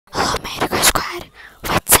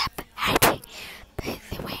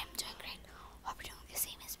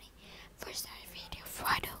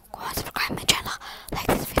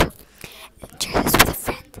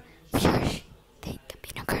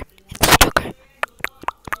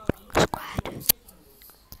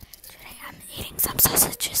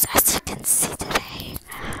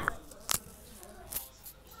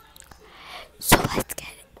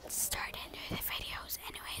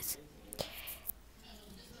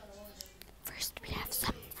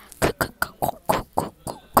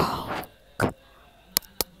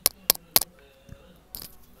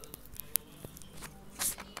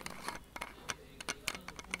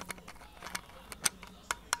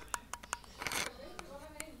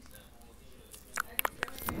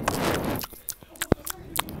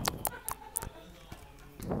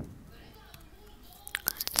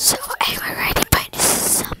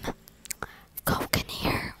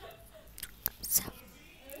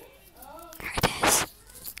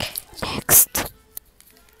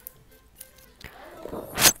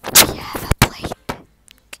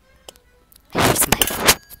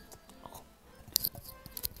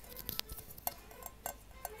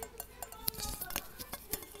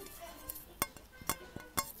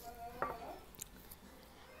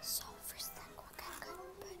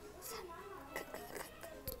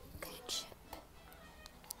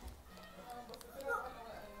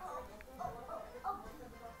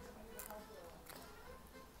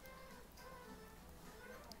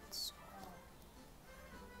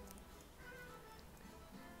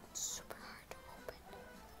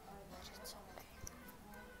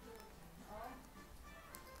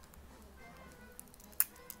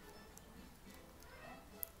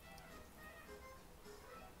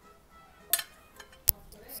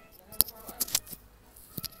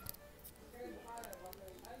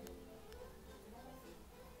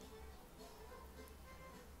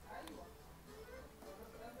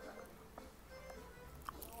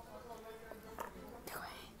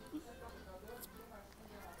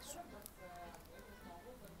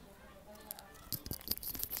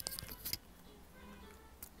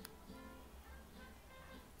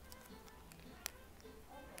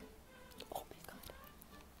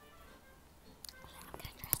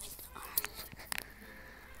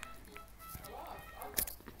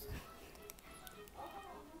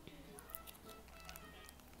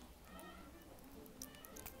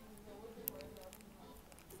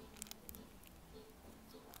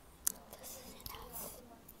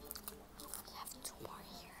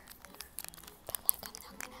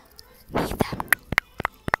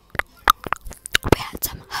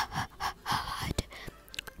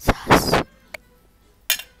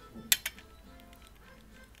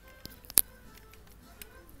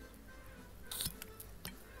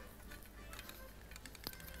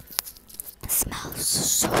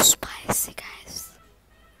spicy, guys.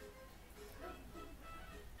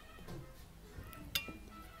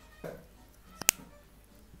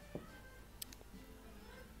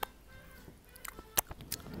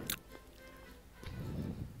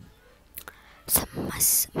 Some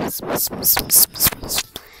mustard.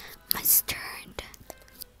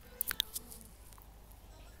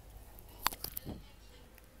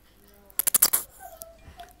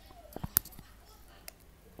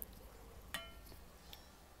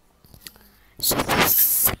 So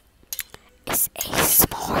this is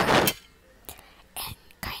ASMR and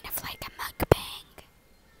kind of like a mukbang.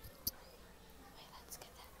 Wait, let's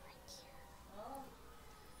get that right here.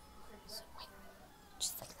 So wait,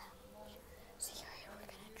 just like that. So here we're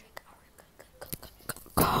gonna drink our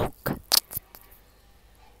Coke.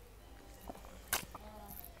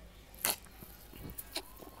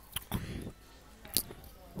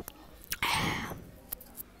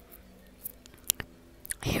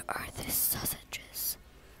 Here are the sausages.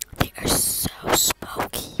 They are so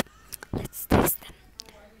smoky. Let's taste them.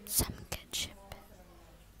 Some ketchup.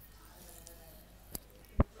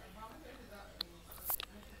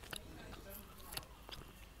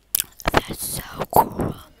 That's so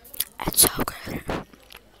cool. And so good.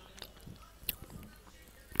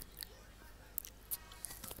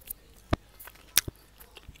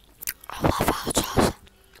 I love hot sauce.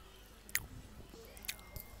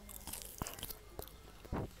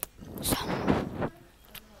 So,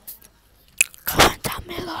 comment down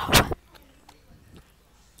below.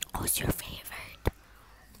 What's your favorite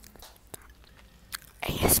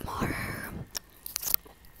ASMR?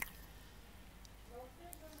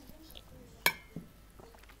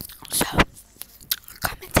 So,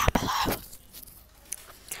 comment down below.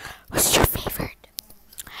 What's your favorite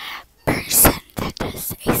person that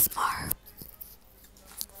does ASMR?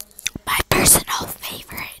 My personal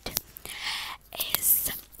favorite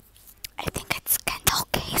is, I think it's Kendall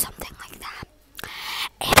K, something like that.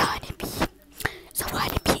 And Honeybee. So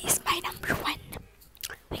Honeybee is my number one.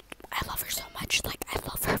 Like, I love her so much. Like, I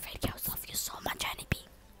love her videos. Love you so much, Honeybee.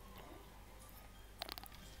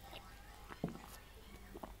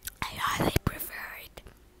 I highly prefer it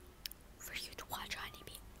for you to watch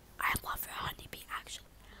Honeybee. I love Honeybee, actually.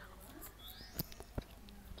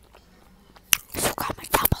 So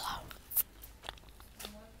comment down below.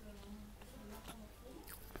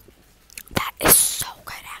 That is so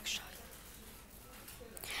good, actually.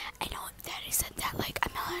 I know that I said that like a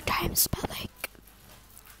million times, but like,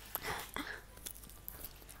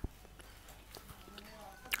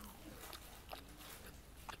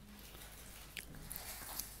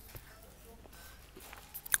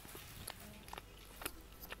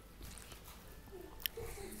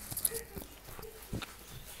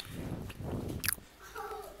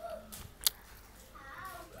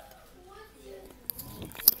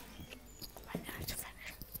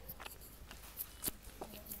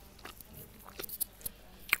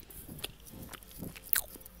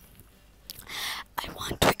 I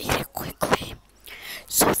want to eat it quickly,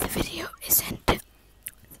 so the video isn't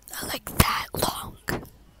like that long.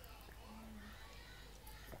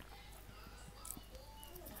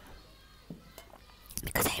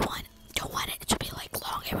 Because don't want it to be like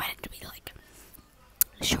long. I want it to be like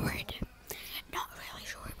short, not really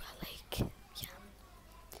short, but like, yeah,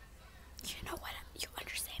 you know what? You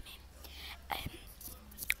understand me?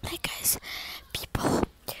 Like guys, people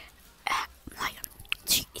like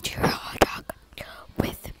to eat your hot dog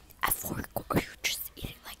with a fork, or you just eat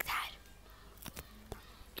it like that.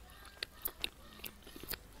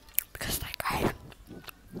 Because like I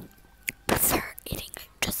prefer eating it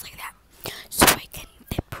just like that, so I can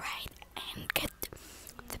dip right and get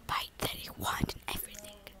the bite that you want and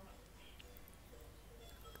everything.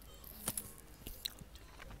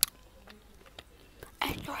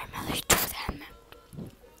 I normally do them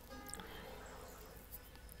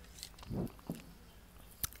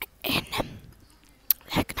in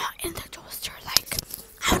like not in the toaster, like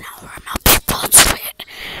I don't know where my people do it,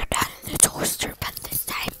 not in the toaster, but this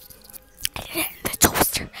time I did it in the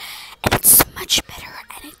toaster, and it's much better.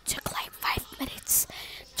 And it took like 5 minutes.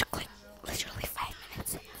 It took like literally 5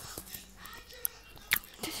 minutes. It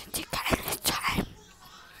didn't take any time.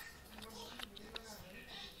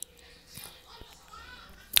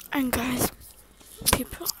 And guys,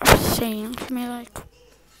 people are saying to me like,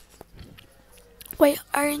 wait,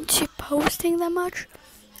 aren't you posting that much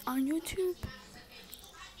on YouTube?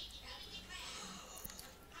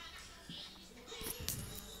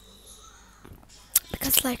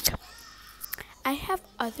 Because like, I have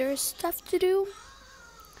other stuff to do.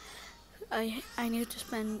 I need to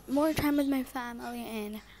spend more time with my family,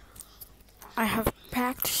 and I have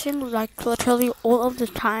practicing like literally all of the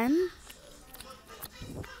time.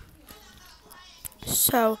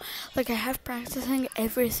 So, like, I have practicing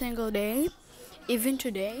every single day, even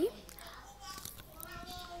today.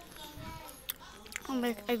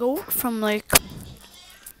 Like, I go from like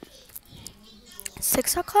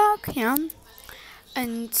 6 o'clock, yeah,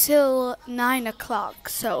 until 9 o'clock.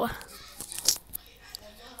 So,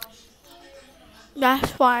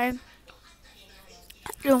 that's why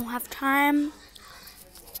I don't have time.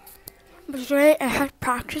 But today I had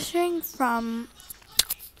practicing from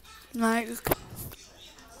like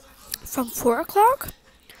from 4 o'clock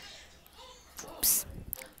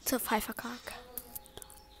till 5 o'clock.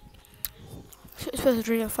 So it was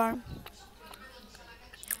really fun.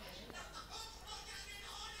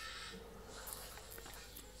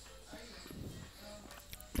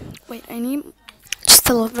 Wait, I need just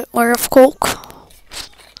a little bit more of Coke.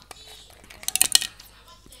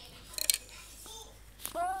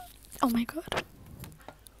 Oh my god.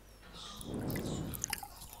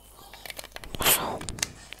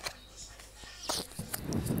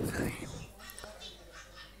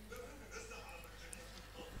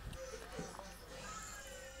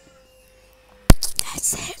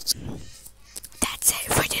 That's it. That's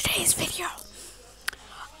it for today's video.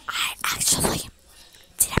 I actually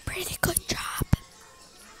did a pretty good